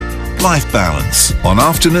Work-life balance on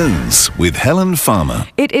Afternoons with Helen Farmer.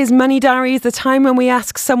 It is Money Diaries, the time when we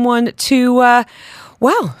ask someone to,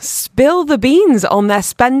 spill the beans on their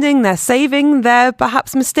spending, their saving, their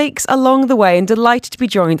perhaps mistakes along the way. And delighted to be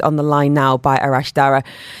joined on the line now by Arash Dara,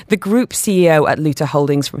 the Group CEO at Luta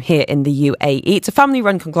Holdings from here in the UAE. It's a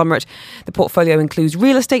family-run conglomerate. The portfolio includes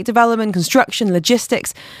real estate development, construction,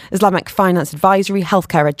 logistics, Islamic finance advisory,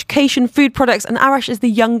 healthcare, education, food products. And Arash is the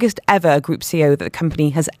youngest ever Group CEO that the company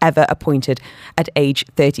has ever appointed at age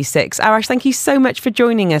 36. Arash, thank you so much for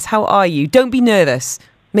joining us. How are you? Don't be nervous.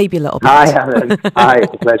 Maybe a little bit. Hi, Helen. Hi,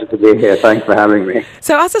 it's a pleasure to be here. Thanks for having me.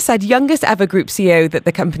 So, as I said, youngest ever Group CEO that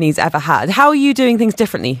the company's ever had. How are you doing things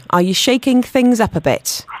differently? Are you shaking things up a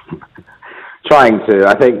bit? Trying to.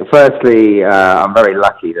 I think, firstly, I'm very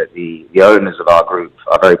lucky that the owners of our group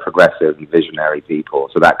are very progressive and visionary people,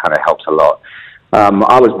 so that kind of helps a lot.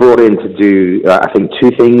 I was brought in to do, I think,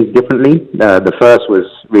 two things differently. The first was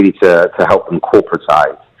really to help them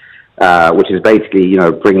corporatize. Which is basically,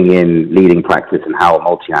 bringing in leading practice and how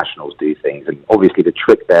multinationals do things. And obviously the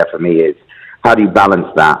trick there for me is how do you balance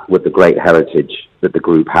that with the great heritage that the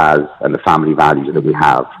group has and the family values that we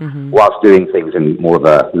have, whilst doing things in more of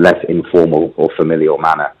a less informal or familial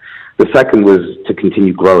manner. The second was to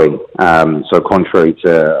continue growing. So contrary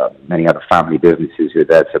to many other family businesses who are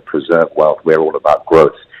there to preserve wealth, we're all about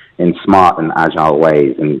growth in smart and agile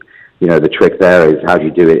ways. And the trick there is how do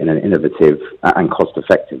you do it in an innovative and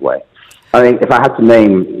cost-effective way. I think if I had to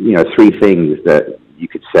name, three things that you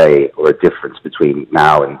could say were a difference between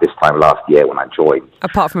now and this time last year when I joined.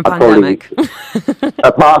 Apart from pandemic.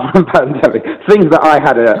 Apart from pandemic. Things that I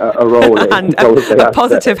had a role in. A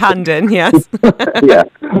positive hand in, yes. Yeah.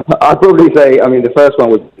 I'd probably say, the first one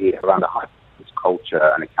would be around a high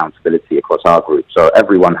culture and accountability across our group. So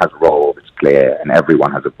everyone has a role that's clear and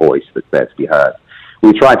everyone has a voice that's there to be heard.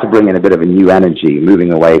 We try to bring in a bit of a new energy,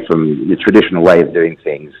 moving away from the traditional way of doing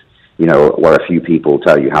things, where a few people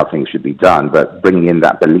tell you how things should be done, but bringing in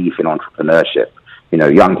that belief in entrepreneurship.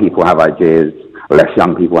 Young people have ideas, less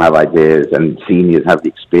young people have ideas, and seniors have the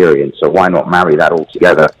experience. So why not marry that all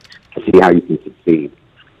together to see how you can succeed?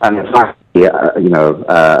 And in fact,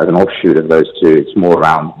 as an offshoot of those two, it's more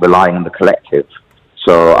around relying on the collective.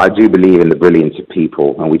 So I do believe in the brilliance of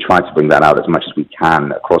people, and we try to bring that out as much as we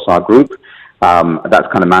can across our group. That's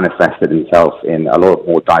kind of manifested itself in a lot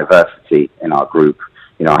more diversity in our group.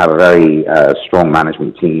 I have a very strong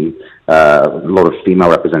management team, a lot of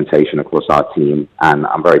female representation across our team, and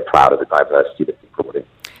I'm very proud of the diversity that we brought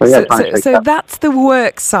in. So that's the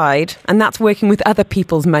work side, and that's working with other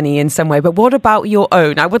people's money in some way. But what about your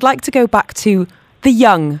own? I would like to go back to the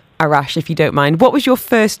young Arash, if you don't mind. What was your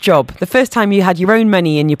first job, the first time you had your own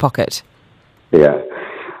money in your pocket? Yeah,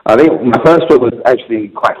 I think my first job was actually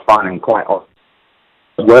quite fun and quite awesome.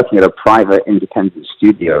 I was working at a private independent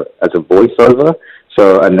studio as a voiceover.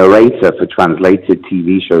 So a narrator for translated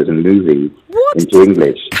TV shows and movies into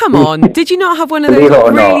English. Come on. Did you not have one of those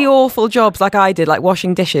really awful jobs like I did, like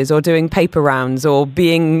washing dishes or doing paper rounds or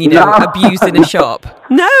being, abused in a shop?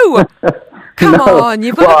 No! Come on,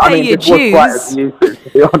 you've got to pay your dues. It was quite abusive, to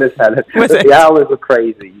be honest, Helen. The hours were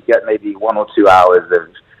crazy. You get maybe 1 or 2 hours of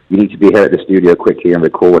you need to be here at the studio quickly and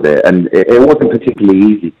record it. And it wasn't particularly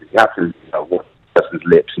easy because you have to watch person's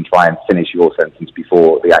lips and try and finish your sentence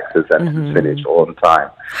before the actor's sentence finished or on time.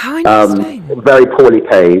 How interesting. Very poorly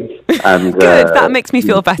paid. And, Good, that makes me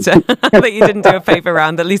feel better that you didn't do a paper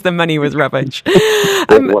round. At least the money was rubbish.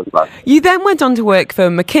 You then went on to work for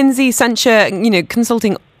McKinsey, Accenture,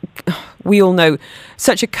 consulting. We all know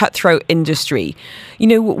such a cutthroat industry.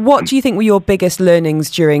 What do you think were your biggest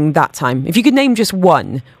learnings during that time? If you could name just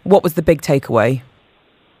one, what was the big takeaway?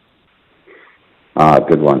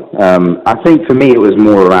 Good one. I think for me it was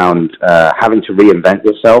more around having to reinvent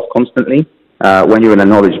yourself constantly. When you're in a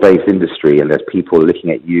knowledge-based industry and there's people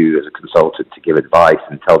looking at you as a consultant to give advice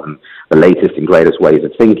and tell them the latest and greatest ways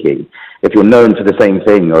of thinking, if you're known for the same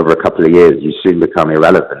thing over a couple of years, you soon become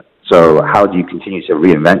irrelevant. So how do you continue to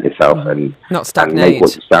reinvent yourself and not stagnate and make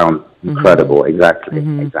what you sound incredible?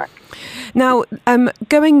 Exactly. Now,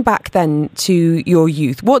 going back then to your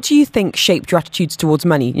youth, what do you think shaped your attitudes towards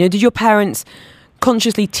money? Did your parents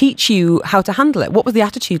consciously teach you how to handle it? What was the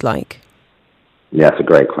attitude like? Yeah, that's a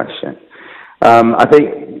great question. I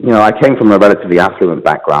think, I came from a relatively affluent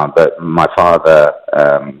background, but my father,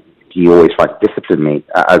 he always tried to discipline me,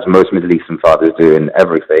 as most Middle Eastern fathers do in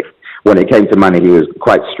everything. When it came to money, he was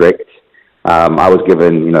quite strict. I was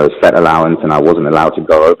given, set allowance, and I wasn't allowed to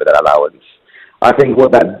go over that allowance. I think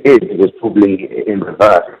what that did was probably in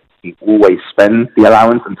reverse. He always spend the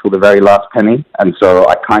allowance until the very last penny. And so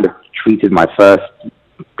I kind of treated my first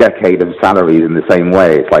decade of salaries in the same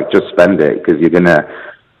way. It's like, just spend it because you're going to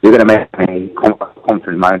you're going to make me confident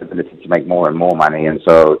in my own ability to make more and more money. And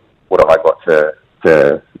so what have I got to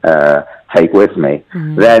take with me?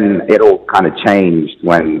 Mm-hmm. Then it all kind of changed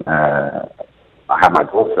when I had my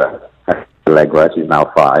daughter, Allegra. She's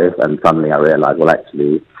now 5, and suddenly I realized, well,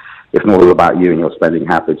 actually, it's not all about you and your spending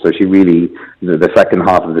habits. So she really, the second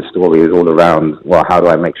half of the story is all around, well, how do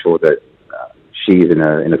I make sure that she's in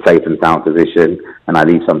a safe and sound position and I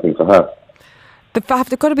leave something for her? I've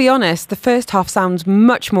got to be honest, the first half sounds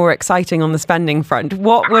much more exciting on the spending front.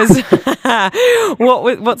 What's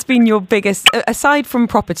been your biggest, aside from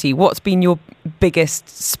property, what's been your biggest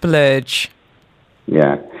splurge?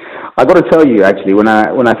 Yeah, I've got to tell you, actually, when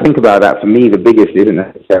I think about that, for me, the biggest isn't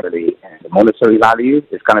necessarily the monetary value.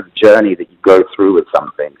 It's kind of the journey that you go through with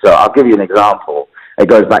something. So I'll give you an example. It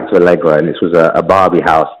goes back to Allegra, and this was a Barbie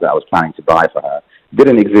house that I was planning to buy for her. It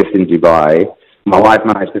didn't exist in Dubai. My wife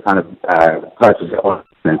managed to kind of purchase it on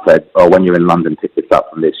and said, oh, when you're in London, pick this up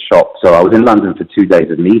from this shop. So I was in London for 2 days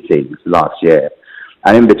of meetings last year.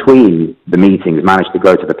 And in between the meetings, managed to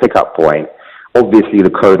go to the pickup point. Obviously, the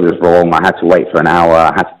code was wrong. I had to wait for an hour.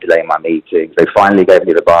 I had to delay my meetings. They finally gave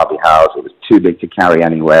me the Barbie house. It was too big to carry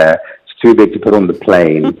anywhere. Too big to put on the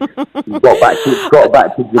plane. got back to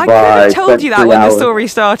Dubai. I could have told you that when the story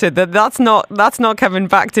started, that's not coming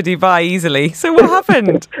back to Dubai easily. So what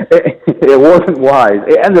happened? It wasn't wise.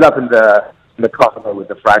 It ended up in the cover with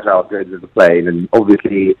the fragile goods of the plane, and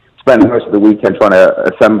obviously spent most of the weekend trying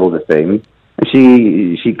to assemble the thing. And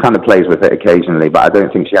she kind of plays with it occasionally, but I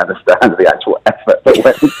don't think she understands the actual effort that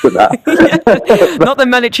went into that. Not the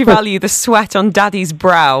monetary value, the sweat on Daddy's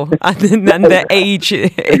brow, and the age.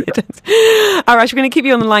 All right, we're going to keep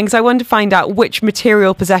you on the line because I want to find out which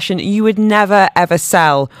material possession you would never, ever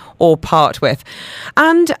sell or part with.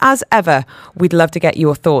 And as ever, we'd love to get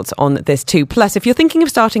your thoughts on this too. Plus, if you're thinking of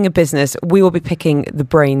starting a business, we will be picking the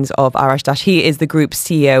brains of Arash Dash. He is the group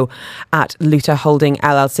CEO at Luta Holding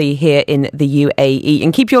LLC here in the UAE.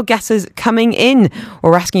 And keep your guesses coming in.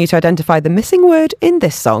 We're asking you to identify the missing word in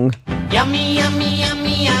this song. Yummy, yummy,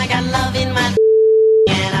 yummy, I got love in my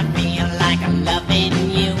and I feel like I'm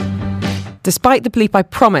loving you. Despite the bleep, I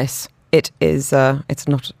promise it's not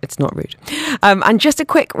rude. And just a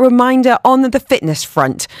quick reminder on the fitness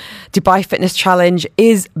front, Dubai Fitness Challenge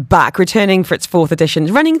is back, returning for its 4th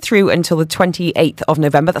edition, running through until the 28th of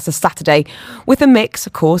November. That's a Saturday, with a mix,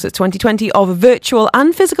 of course, it's 2020, of virtual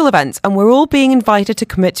and physical events. And we're all being invited to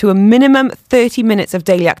commit to a minimum 30 minutes of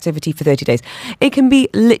daily activity for 30 days. It can be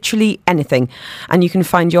literally anything. And you can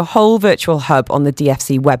find your whole virtual hub on the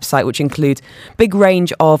DFC website, which includes a big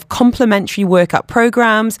range of complimentary workout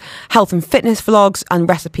programs, health and fitness vlogs and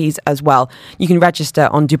recipes as well. You can register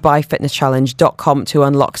on DubaiFitnessChallenge.com to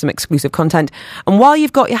unlock some exclusive content. And while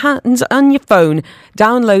you've got your hands on your phone,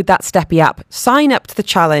 download that Steppy app, sign up to the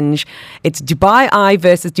challenge. It's Dubai Eye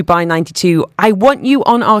versus Dubai 92. I want you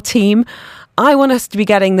on our team. I want us to be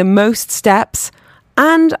getting the most steps.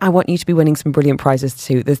 And I want you to be winning some brilliant prizes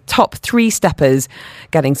too. The top 3 steppers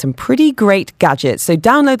getting some pretty great gadgets. So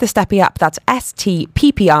download the Steppy app, that's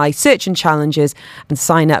STPPI, search and challenges, and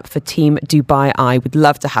sign up for Team Dubai Eye. We'd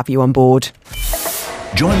love to have you on board.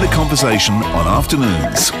 Join the conversation on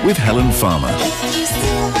Afternoons with Helen Farmer.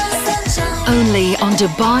 Only on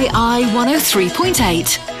Dubai Eye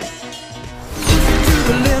 103.8.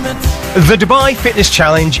 The Dubai Fitness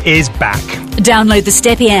Challenge is back. Download the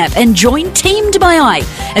Steppy app and join Team Dubai Eye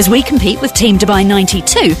as we compete with Team Dubai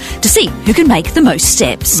 92 to see who can make the most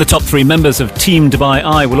steps. The top 3 members of Team Dubai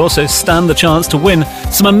Eye will also stand the chance to win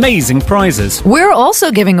some amazing prizes. We're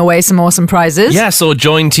also giving away some awesome prizes. Yes, so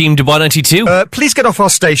join Team Dubai 92. Please get off our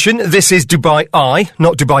station. This is Dubai Eye,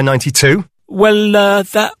 not Dubai 92. Well,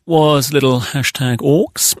 that was little hashtag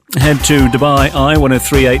orcs. Head to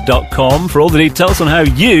DubaiEye1038.com for all the details on how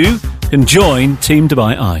you can join Team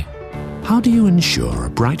Dubai Eye. How do you ensure a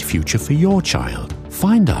bright future for your child?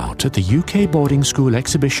 Find out at the UK Boarding School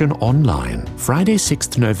Exhibition online, Friday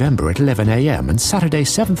 6th November at 11 a.m. and Saturday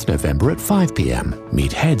 7th November at 5 p.m.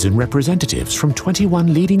 Meet heads and representatives from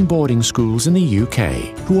 21 leading boarding schools in the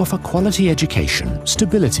UK who offer quality education,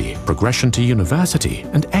 stability, progression to university,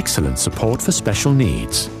 and excellent support for special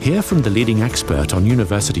needs. Hear from the leading expert on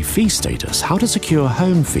university fee status, how to secure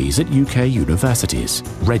home fees at UK universities.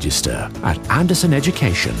 Register at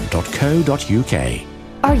andersoneducation.co.uk.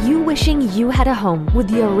 Are you wishing you had a home with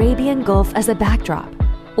the Arabian Gulf as a backdrop?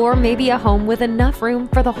 Or maybe a home with enough room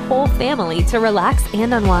for the whole family to relax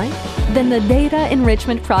and unwind? Then the Data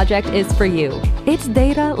Enrichment Project is for you. It's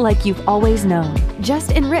data like you've always known,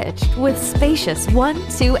 just enriched with spacious 1,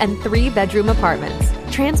 2, and 3 bedroom apartments,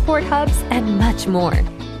 transport hubs, and much more.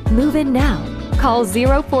 Move in now. Call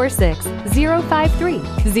 046 053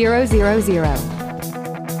 000.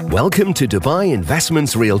 Welcome to Dubai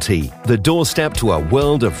Investments Realty, the doorstep to a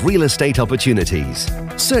world of real estate opportunities.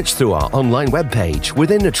 Search through our online webpage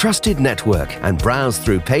within a trusted network and browse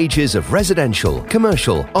through pages of residential,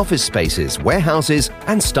 commercial, office spaces, warehouses,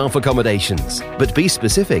 and staff accommodations. But be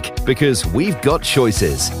specific, because we've got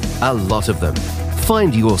choices, a lot of them.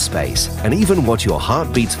 Find your space and even what your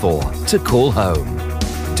heart beats for to call home.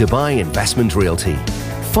 Dubai Investment Realty.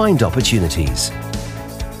 Find opportunities.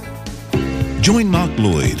 Join Mark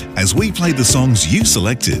Lloyd as we play the songs you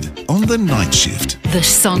selected on The Night Shift. The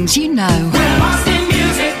songs you know.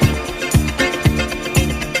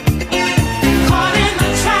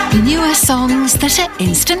 Newer songs that are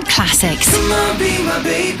instant classics. Come on, be my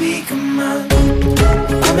baby, come on.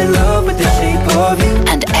 I'm in love with the shape of you.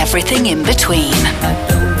 And everything in between. I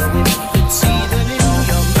don't know if you can see that in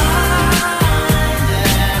your mind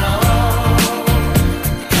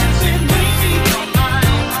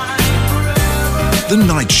at The all.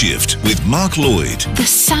 Night Shift with Mark Lloyd. The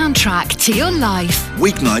soundtrack to your life.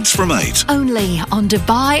 Weeknights from 8. Only on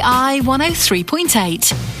Dubai Eye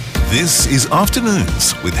 103.8. This is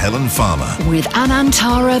Afternoons with Helen Farmer. With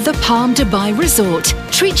Anantara, the Palm Dubai Resort.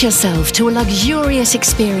 Treat yourself to a luxurious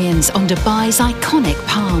experience on Dubai's iconic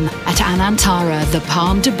palm at Anantara, the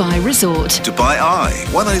Palm Dubai Resort. Dubai Eye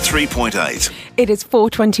 103.8. It is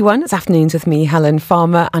 4:21. It's Afternoons with me, Helen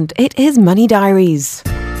Farmer, and it is Money Diaries.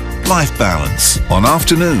 Life Balance on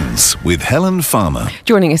Afternoons with Helen Farmer.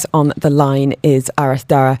 Joining us on the line is Arash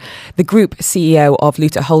Dara, the Group CEO of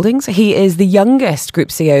Luta Holdings. He is the youngest Group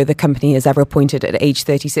CEO the company has ever appointed at age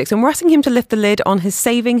 36, and we're asking him to lift the lid on his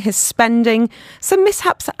saving, his spending, some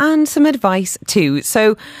mishaps and some advice too.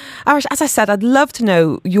 So, Arash, as I said, I'd love to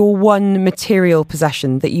know your one material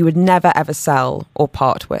possession that you would never ever sell or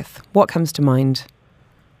part with. What comes to mind?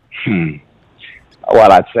 Well,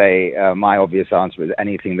 I'd say my obvious answer is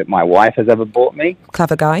anything that my wife has ever bought me.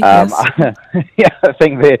 Clever guy, yes. Yeah, I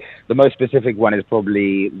think the most specific one is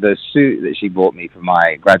probably the suit that she bought me for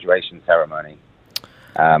my graduation ceremony.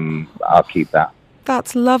 I'll keep that.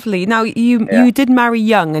 That's lovely. Now, you did marry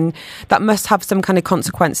young, and that must have some kind of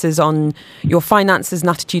consequences on your finances and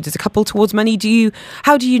attitude as a couple towards money.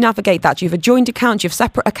 How do you navigate that? Do you have a joint account? Do you have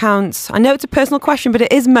separate accounts? I know it's a personal question, but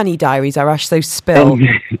it is Money Diaries, Arash, so spill.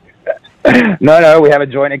 No, we have a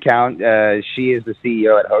joint account. She is the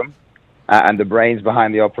CEO at home and the brains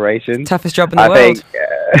behind the operation. Toughest job in the world.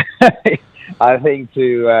 I think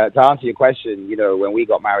to answer your question, when we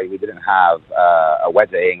got married, we didn't have a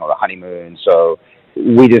wedding or a honeymoon. So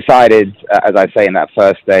we decided, as I say in that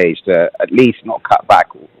first stage, to at least not cut back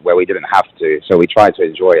where we didn't have to. So we tried to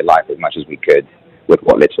enjoy life as much as we could with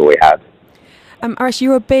what little we had. Arash,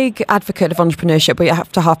 you're a big advocate of entrepreneurship, but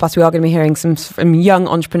after 5:30 we are going to be hearing from young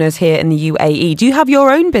entrepreneurs here in the UAE. Do you have your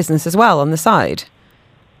own business as well on the side?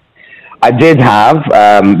 I did have,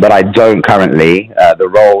 but I don't currently. The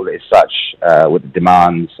role is such with the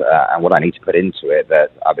demands and what I need to put into it that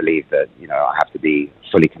I believe that I have to be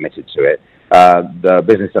fully committed to it. The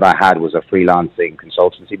business that I had was a freelancing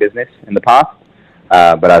consultancy business in the past,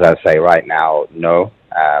 but as I say right now, no.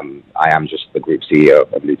 I am just the Group CEO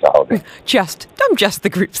of Luta Holdings. I'm just the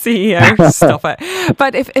Group CEO. Stop it.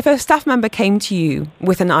 But if a staff member came to you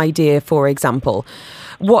with an idea, for example,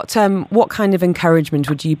 what kind of encouragement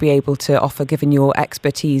would you be able to offer, given your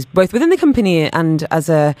expertise, both within the company and as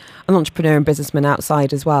an entrepreneur and businessman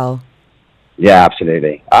outside as well? Yeah,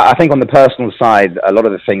 absolutely. I think on the personal side, a lot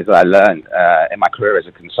of the things that I learned in my career as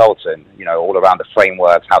a consultant, all around the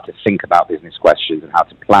frameworks, how to think about business questions and how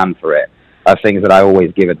to plan for it, are things that I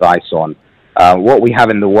always give advice on. What we have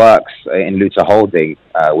in the works in Luta Holding,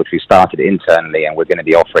 which we started internally and we're going to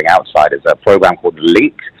be offering outside, is a program called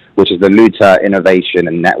LEAK, which is the Luta Innovation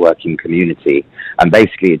and Networking Community. And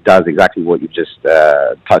basically it does exactly what you've just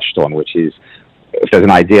touched on, which is if there's an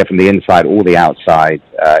idea from the inside or the outside,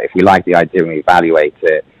 if we like the idea and we evaluate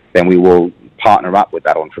it, then we will partner up with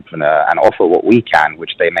that entrepreneur and offer what we can,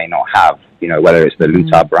 which they may not have, whether it's the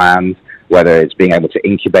Luta brand, whether it's being able to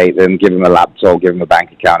incubate them, give them a laptop, give them a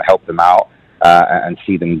bank account, help them out, and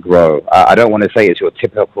see them grow. I don't want to say it's your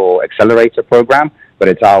typical accelerator program, but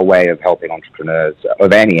it's our way of helping entrepreneurs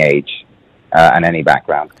of any age and any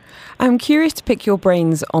background. I'm curious to pick your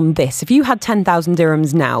brains on this. If you had 10,000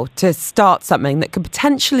 dirhams now to start something that could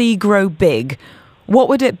potentially grow big, what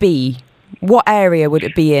would it be? What area would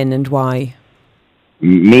it be in and why?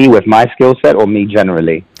 Me with my skill set or me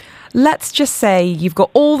generally? Let's just say you've got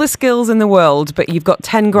all the skills in the world, but you've got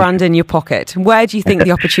 10 grand in your pocket. Where do you think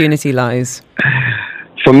the opportunity lies?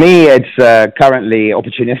 For me, it's currently,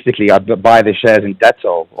 opportunistically, I'd buy the shares in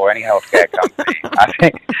Dettol or any healthcare company. I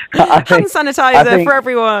think Hand sanitizer for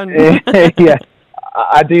everyone. Yeah.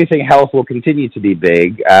 I do think health will continue to be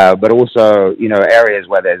big, but also, areas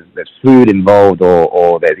where there's food involved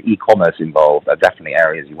or there's e-commerce involved are definitely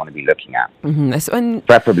areas you want to be looking at. Mm-hmm.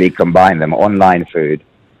 Preferably combine them. Online food.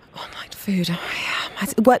 Food.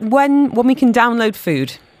 When we can download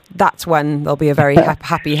food, that's when there'll be a very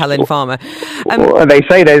happy Helen Farmer. Well, they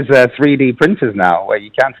say there's 3D printers now where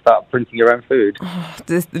you can start printing your own food.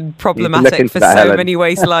 This is problematic for so many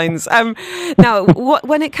waistlines. Now,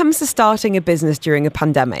 when it comes to starting a business during a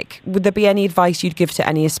pandemic, would there be any advice you'd give to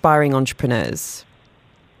any aspiring entrepreneurs?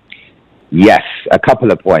 Yes, a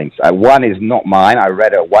couple of points. One is not mine. I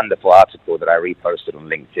read a wonderful article that I reposted on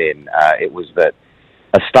LinkedIn. It was that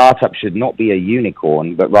a startup should not be a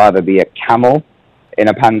unicorn, but rather be a camel in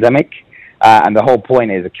a pandemic. And the whole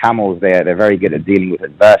point is the camels, they're very good at dealing with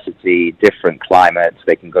adversity, different climates.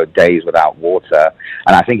 They can go days without water.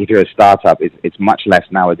 And I think if you're a startup, it's much less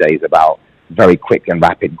nowadays about very quick and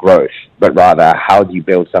rapid growth, but rather how do you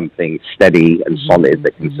build something steady and solid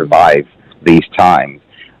that can survive these times.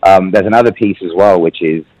 There's another piece as well, which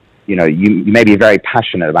is, you may be very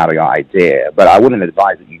passionate about your idea, but I wouldn't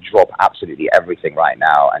advise that you drop absolutely everything right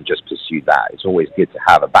now and just pursue that. It's always good to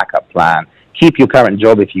have a backup plan. Keep your current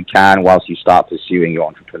job if you can whilst you start pursuing your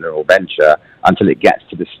entrepreneurial venture until it gets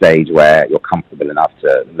to the stage where you're comfortable enough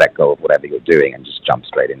to let go of whatever you're doing and just jump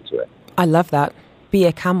straight into it. I love that. Be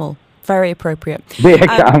a camel. Very appropriate. Be a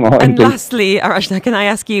camel. And lastly, Arachna, can I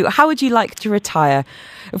ask you, how would you like to retire?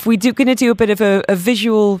 If we're going to do a bit of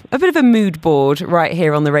a mood board right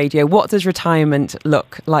here on the radio, what does retirement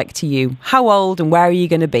look like to you? How old and where are you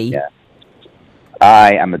going to be? Yeah.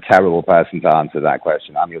 I am a terrible person to answer that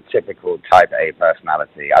question. I'm your typical type A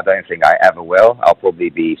personality. I don't think I ever will. I'll probably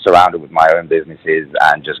be surrounded with my own businesses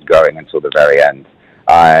and just going until the very end.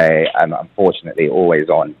 I am unfortunately always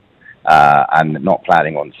on and not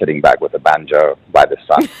planning on sitting back with a banjo by the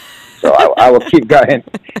sun. So I will keep going.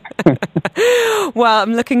 Well,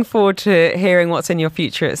 I'm looking forward to hearing what's in your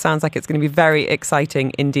future. It sounds like it's going to be very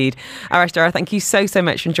exciting indeed. Arash Dara, thank you so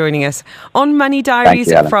much for joining us on Money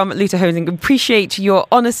Diaries from Luther Holding. Appreciate your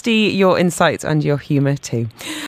honesty, your insights and your humour too.